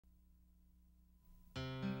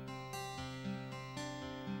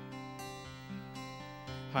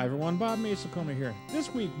Hi everyone, Bob here.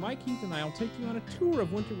 This week, Mike, Heath, and I will take you on a tour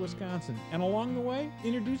of winter Wisconsin, and along the way,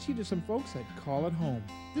 introduce you to some folks that call it home.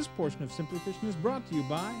 This portion of Simply Fishing is brought to you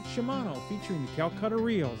by Shimano, featuring the Calcutta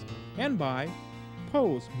Reels, and by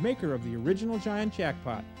Pose, maker of the original giant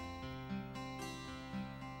jackpot.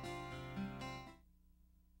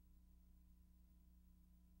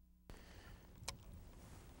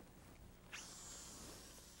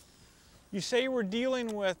 You say we're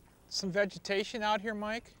dealing with some vegetation out here,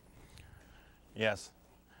 Mike? Yes.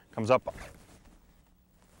 Comes up.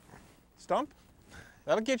 Stump?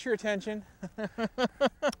 That'll get your attention.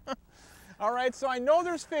 All right, so I know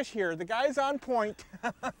there's fish here. The guy's on point.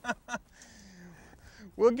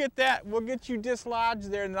 We'll get that. We'll get you dislodged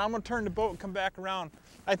there, and then I'm going to turn the boat and come back around.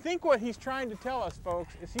 I think what he's trying to tell us,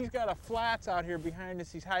 folks, is he's got a flats out here behind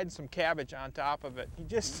us. He's hiding some cabbage on top of it. He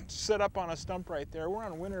just set up on a stump right there. We're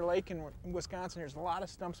on Winter Lake in Wisconsin. There's a lot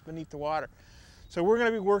of stumps beneath the water. So we're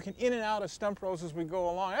going to be working in and out of stump rows as we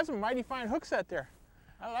go along. That's a mighty fine hook set there.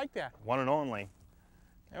 I like that. One and only.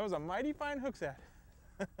 That was a mighty fine hook set.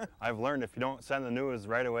 I've learned if you don't send the news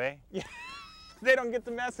right away, yeah, they don't get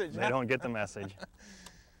the message. They don't get the message.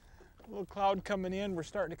 A little cloud coming in. We're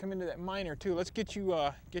starting to come into that minor too. Let's get you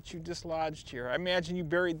dislodged here. I imagine you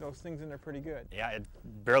buried those things in there pretty good. Yeah, it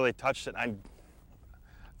barely touched it. I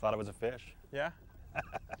thought it was a fish. Yeah.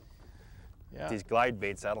 Yeah. These glide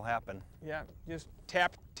baits, that'll happen. Yeah, just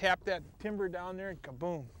tap that timber down there and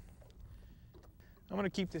kaboom. I'm going to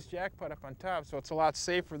keep this jackpot up on top so it's a lot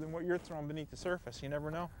safer than what you're throwing beneath the surface. You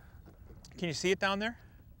never know. Can you see it down there?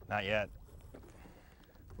 Not yet.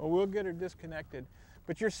 Well, we'll get her disconnected.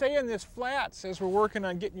 But you're saying this flats, as we're working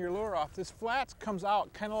on getting your lure off, this flats comes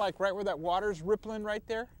out kind of like right where that water's rippling right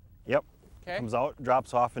there? Yep. Okay. Comes out,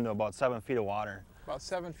 drops off into about 7 feet of water. About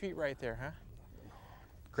 7 feet right there, huh?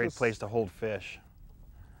 Great place to hold fish.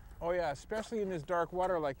 Oh yeah, especially in this dark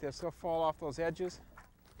water like this. They'll fall off those edges.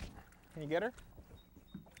 Can you get her?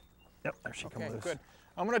 Yep, there she comes loose. Okay, good.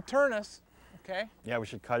 I'm going to turn us, okay? Yeah, we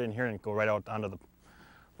should cut in here and go right out onto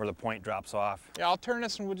where the point drops off. Yeah, I'll turn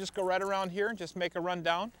us and we'll just go right around here and just make a run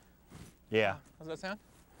down. Yeah. How's that sound?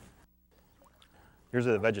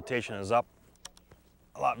 Usually the vegetation is up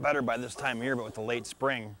a lot better by this time of year, but with the late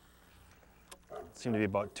spring, it seemed to be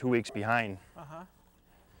about 2 weeks behind. Uh-huh.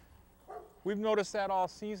 We've noticed that all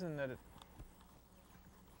season, that it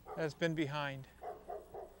has been behind.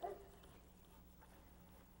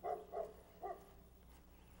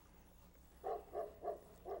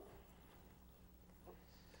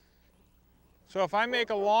 So if I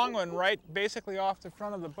make a long one right basically off the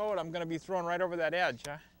front of the boat, I'm going to be throwing right over that edge,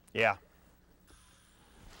 huh? Yeah.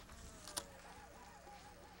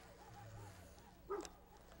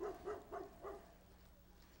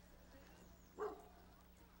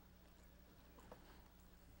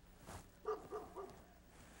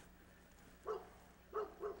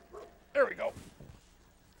 There we go.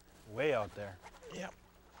 Way out there. Yep.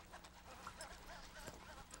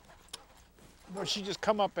 Boy, she just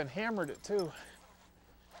come up and hammered it too.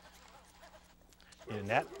 Need a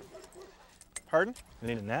net? Pardon? You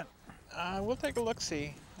need a net? We'll take a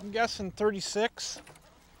look-see. I'm guessing 36,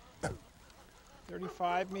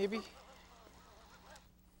 35 maybe.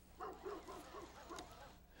 I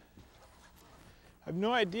have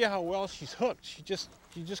no idea how well she's hooked. She just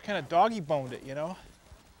kind of doggy-boned it, you know?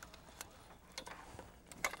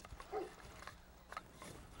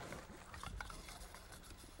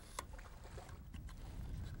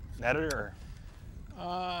 Netted or?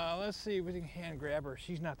 Let's see if we can hand grab her.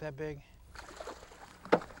 She's not that big.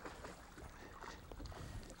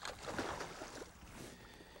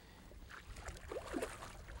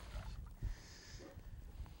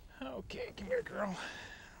 Okay, come here, girl.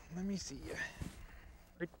 Let me see you.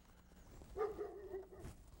 Right.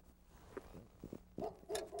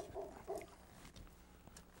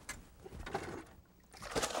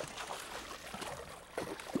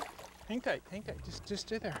 Hang tight, just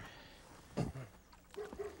stay there.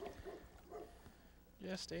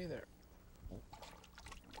 Just stay there.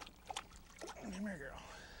 Come here, girl.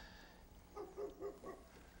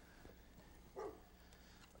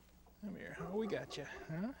 Come here. Oh, we got you,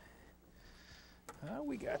 huh? Oh,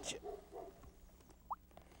 we got you.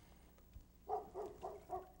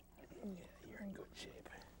 Yeah, you're in good shape.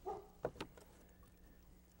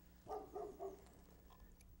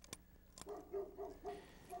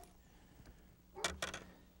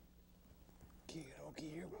 Okay,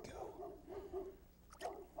 here we go.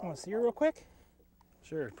 Want to see her real quick?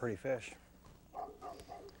 Sure, pretty fish.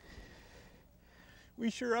 We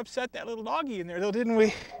sure upset that little doggy in there though, didn't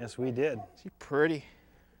we? Yes, we did. She's pretty.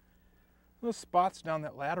 Those spots down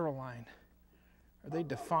that lateral line, are they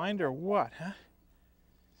defined or what, huh?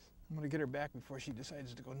 I'm gonna get her back before she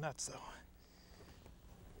decides to go nuts though.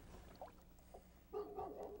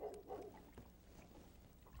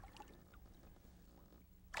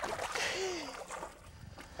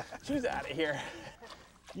 She's out of here.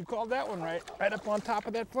 You called that one right up on top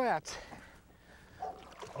of that flats.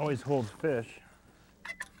 Always holds fish.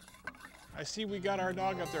 I see we got our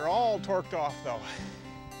dog up there all torqued off though.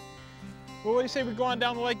 Well, what do you say we go on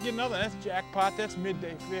down the lake and get another? That's jackpot, that's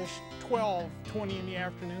midday fish, 12:20 in the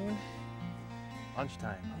afternoon.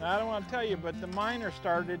 Lunchtime. Now, I don't want to tell you, but the minor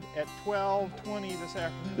started at 12:20 this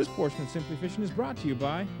afternoon. This portion of Simply Fishing is brought to you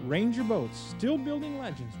by Ranger Boats, still building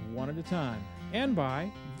legends one at a time, and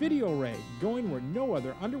by Video Ray, going where no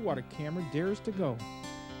other underwater camera dares to go.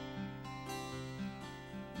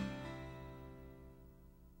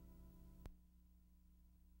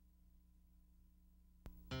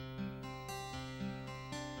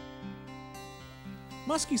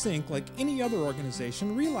 Muskies Inc., like any other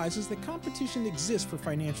organization, realizes that competition exists for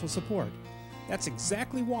financial support. That's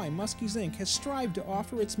exactly why Muskies Inc. has strived to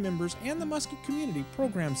offer its members and the muskie community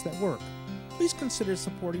programs that work. Please consider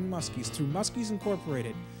supporting Muskies through Muskies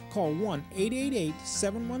Incorporated. Call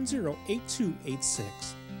 1-888-710-8286.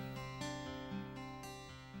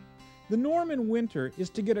 The norm in winter is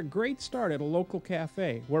to get a great start at a local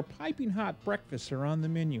cafe where piping hot breakfasts are on the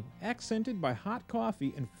menu, accented by hot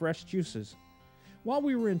coffee and fresh juices. While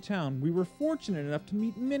we were in town, we were fortunate enough to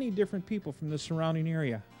meet many different people from the surrounding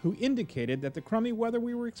area who indicated that the crummy weather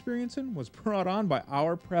we were experiencing was brought on by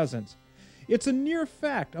our presence. It's a near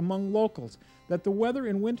fact among locals that the weather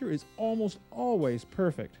in winter is almost always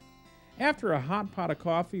perfect. After a hot pot of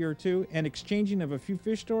coffee or two and exchanging of a few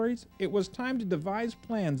fish stories, it was time to devise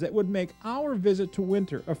plans that would make our visit to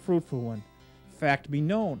winter a fruitful one. Fact be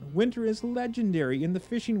known, winter is legendary in the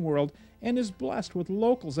fishing world and is blessed with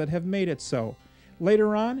locals that have made it so.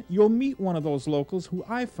 Later on, you'll meet one of those locals who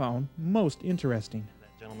I found most interesting.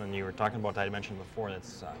 That gentleman you were talking about that I mentioned before,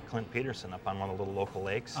 that's Clint Peterson up on one of the little local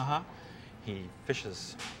lakes. He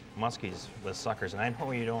fishes muskies with suckers, and I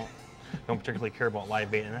know you don't particularly care about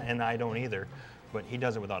live bait, and I don't either, but he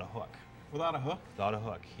does it without a hook. Without a hook? Without a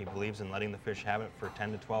hook. He believes in letting the fish have it for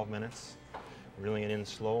 10 to 12 minutes, reeling it in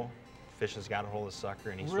slow. Fish has got a hold of the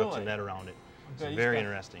sucker, and he slips a net around it. It's very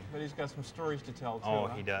interesting. But he's got some stories to tell too. Oh,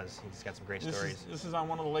 he does. He's got some great stories. This is on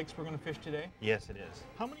one of the lakes we're going to fish today? Yes, it is.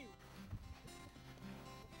 How many?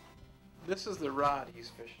 This is the rod he's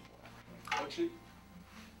fishing with. Actually,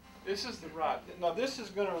 this is the rod. Now this is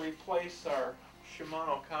going to replace our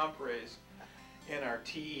Shimano Compres and our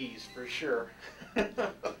TEs for sure.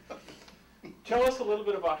 Tell us a little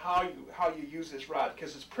bit about how you use this rod,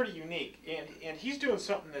 because it's pretty unique. And he's doing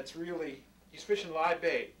something that's really, he's fishing live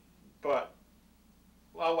bait, but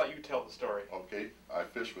I'll let you tell the story. Okay, I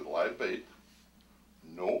fish with live bait,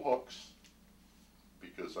 no hooks,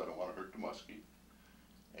 because I don't want to hurt the muskie.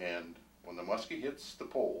 And when the muskie hits the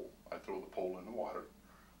pole, I throw the pole in the water.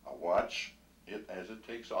 I watch it as it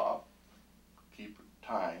takes off, keep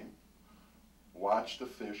time, watch the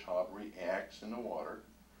fish, how it reacts in the water.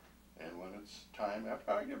 And when it's time,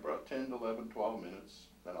 after I get about 10 to 11, 12 minutes,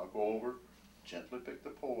 then I'll go over, gently pick the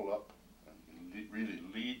pole up, and really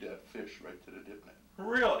lead that fish right to the dip net.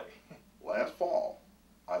 Really? Last fall,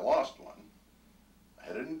 I lost one. I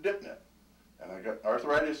had it in dip net, and I got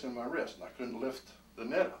arthritis in my wrist, and I couldn't lift the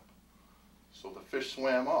net up. So the fish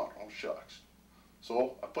swam out. Oh, shucks.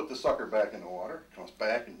 So I put the sucker back in the water, comes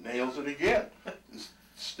back and nails it again.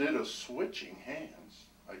 Instead of switching hands,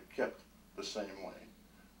 I kept the same way,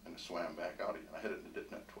 and it swam back out again. I hit it in the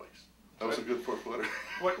dip net twice. That was a good 4-footer.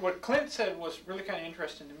 What Clint said was really kind of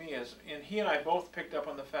interesting to me is, and he and I both picked up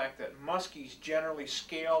on the fact that muskies generally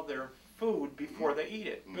scale their food before they eat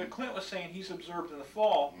it. But Clint was saying he's observed in the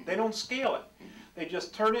fall, they don't scale it. They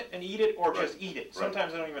just turn it and eat it, or just eat it.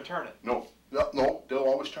 Sometimes they don't even turn it. No, they'll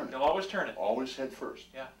always turn it. They'll always turn it. Always head first.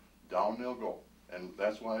 Yeah. Down they'll go. And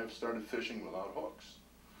that's why I've started fishing without hooks.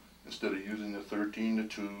 Instead of using the 13 to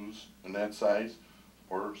 2s and that size,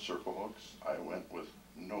 or circle hooks, I went with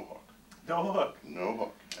no hook. No hook. No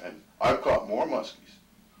hook. And I've caught more muskies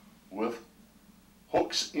with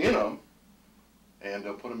hooks in them, and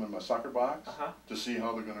I'll put them in my sucker box to see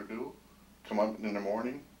how they're going to do. Come up in the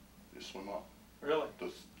morning, they swim off. Really?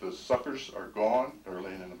 The suckers are gone. They're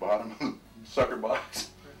laying in the bottom of the sucker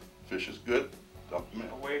box. Fish is good. Dump them in.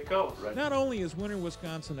 Away it goes. Right. Not only is winter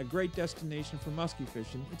Wisconsin a great destination for muskie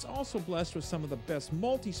fishing, it's also blessed with some of the best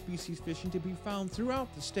multi-species fishing to be found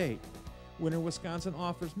throughout the state. Winter Wisconsin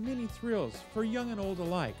offers many thrills for young and old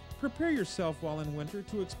alike. Prepare yourself while in winter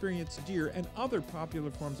to experience deer and other popular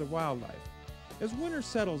forms of wildlife. As winter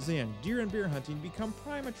settles in, deer and bear hunting become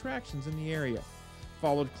prime attractions in the area,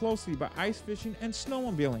 followed closely by ice fishing and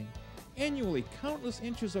snowmobiling. Annually, countless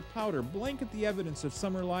inches of powder blanket the evidence of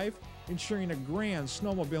summer life, ensuring a grand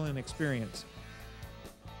snowmobiling experience.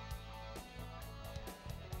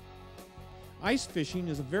 Ice fishing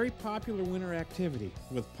is a very popular winter activity.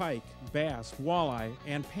 With pike, bass, walleye,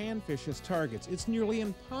 and panfish as targets, it's nearly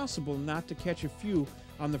impossible not to catch a few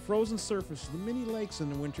on the frozen surface of the many lakes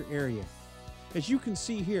in the winter area. As you can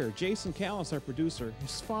see here, Jason Callis, our producer,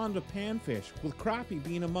 is fond of panfish, with crappie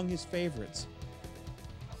being among his favorites.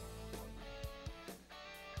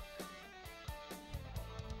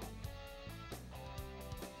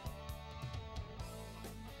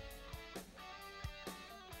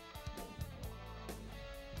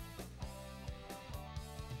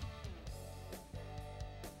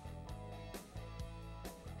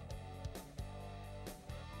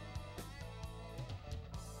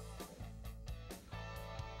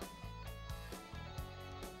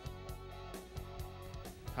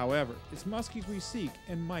 However, it's muskies we seek,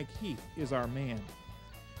 and Mike Heath is our man.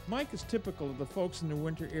 Mike is typical of the folks in the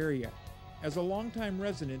winter area. As a longtime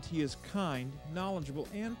resident, he is kind, knowledgeable,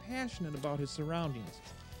 and passionate about his surroundings.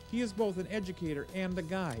 He is both an educator and a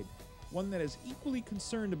guide, one that is equally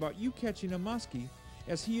concerned about you catching a muskie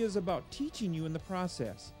as he is about teaching you in the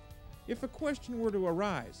process. If a question were to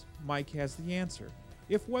arise, Mike has the answer.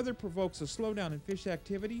 If weather provokes a slowdown in fish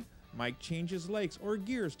activity, Mike changes lakes or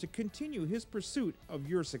gears to continue his pursuit of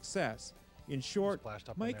your success. In short,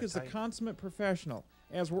 Mike is a consummate professional,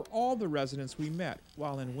 as were all the residents we met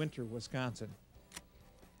while in winter Wisconsin.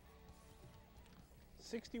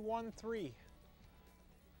 61-3.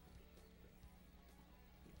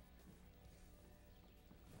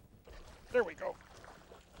 There we go.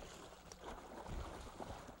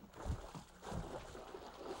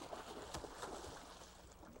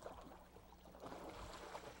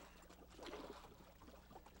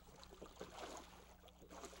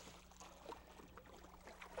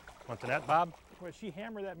 Want the net, Bob? Was she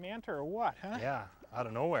hammer that manta or what, huh? Yeah, out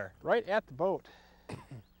of nowhere. Right at the boat. Come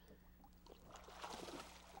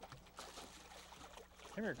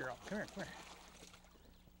here, girl. Come here, come here.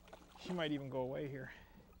 She might even go away here.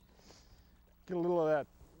 Get a little of that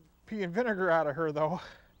pea and vinegar out of her, though.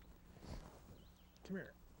 Come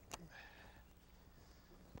here.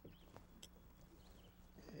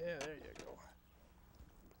 Yeah, there you go.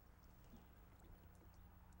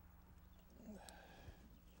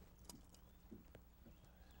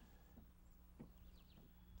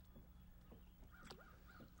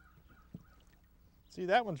 See,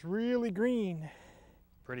 that one's really green.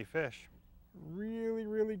 Pretty fish. Really,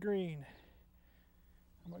 really green.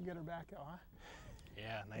 I'm gonna get her back out, huh?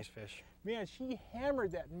 Yeah, nice fish. Man, she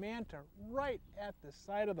hammered that manta right at the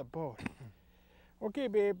side of the boat. Okay,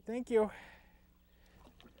 babe, thank you.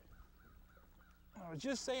 I was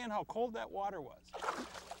just saying how cold that water was.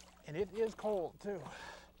 And it is cold, too.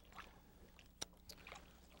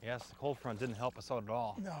 Yes, the cold front didn't help us out at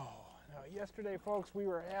all. No. Yesterday, folks, we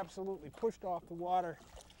were absolutely pushed off the water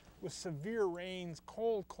with severe rains,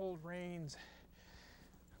 cold rains.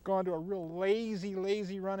 Gone to a real lazy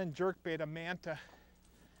running jerkbait, a manta.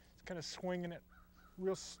 It's kind of swinging it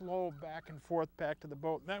real slow back and forth back to the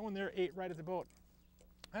boat. And that one there ate right at the boat.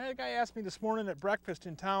 I had a guy ask me this morning at breakfast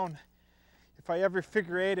in town if I ever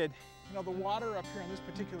figure eighted. You know, the water up here on this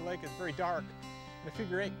particular lake is very dark. The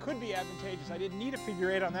figure eight could be advantageous. I didn't need a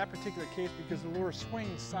figure eight on that particular case because the lure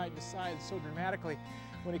swings side to side so dramatically.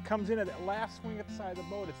 When it comes in at that last swing at the side of the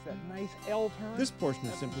boat, it's that nice L turn. This portion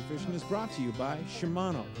of Simply Fishing is brought to you by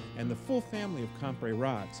Shimano and the full family of Compre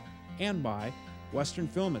rods, and by Western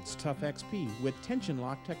Filament's Tough XP with tension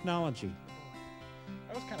lock technology.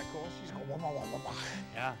 That was kind of cool. She's going, wah, wah, wah, wah.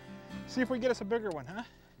 Yeah. See if we get us a bigger one, huh?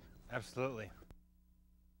 Absolutely.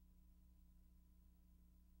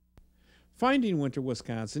 Finding winter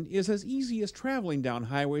Wisconsin is as easy as traveling down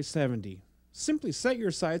Highway 70. Simply set your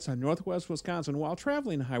sights on northwest Wisconsin while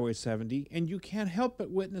traveling Highway 70, and you can't help but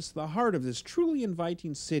witness the heart of this truly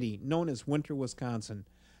inviting city known as Winter Wisconsin.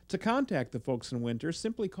 To contact the folks in Winter,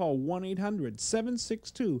 simply call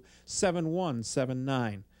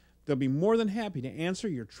 1-800-762-7179. They'll be more than happy to answer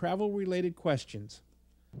your travel-related questions.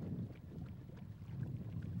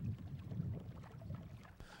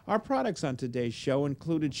 Our products on today's show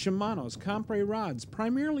included Shimano's Compre rods,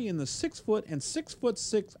 primarily in the 6-foot and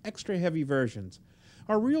 6'6" extra heavy versions.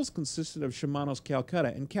 Our reels consisted of Shimano's Calcutta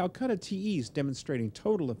and Calcutta TEs, demonstrating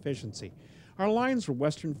total efficiency. Our lines were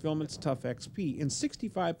Western Filament's Tough XP in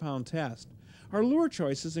 65-pound test. Our lure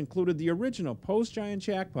choices included the original Post Giant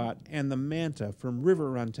Jackpot and the Manta from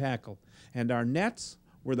River Run Tackle. And our nets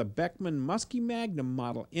were the Beckman Muskie Magnum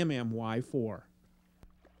model MMY4.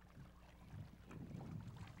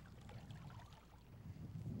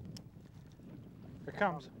 Here it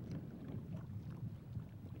comes.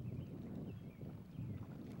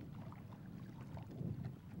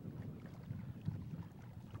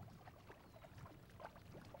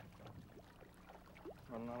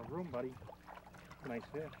 Running out of room, buddy. Nice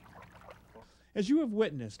fish. As you have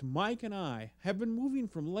witnessed, Mike and I have been moving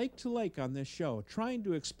from lake to lake on this show, trying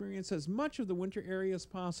to experience as much of the winter area as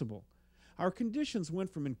possible. Our conditions went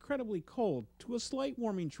from incredibly cold to a slight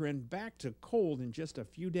warming trend back to cold in just a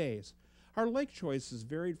few days. Our lake choices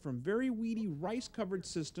varied from very weedy rice-covered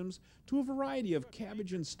systems to a variety of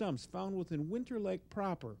cabbage and stumps found within Winter Lake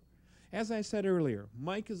proper. As I said earlier,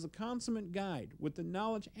 Mike is a consummate guide with the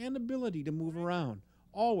knowledge and ability to move around,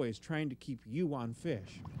 always trying to keep you on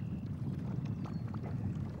fish.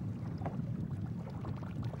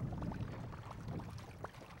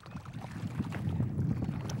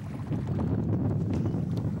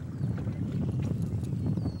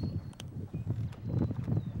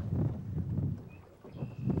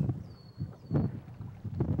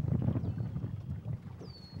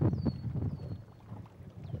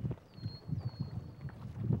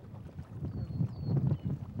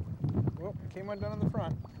 Whoop, came undone in the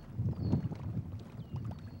front.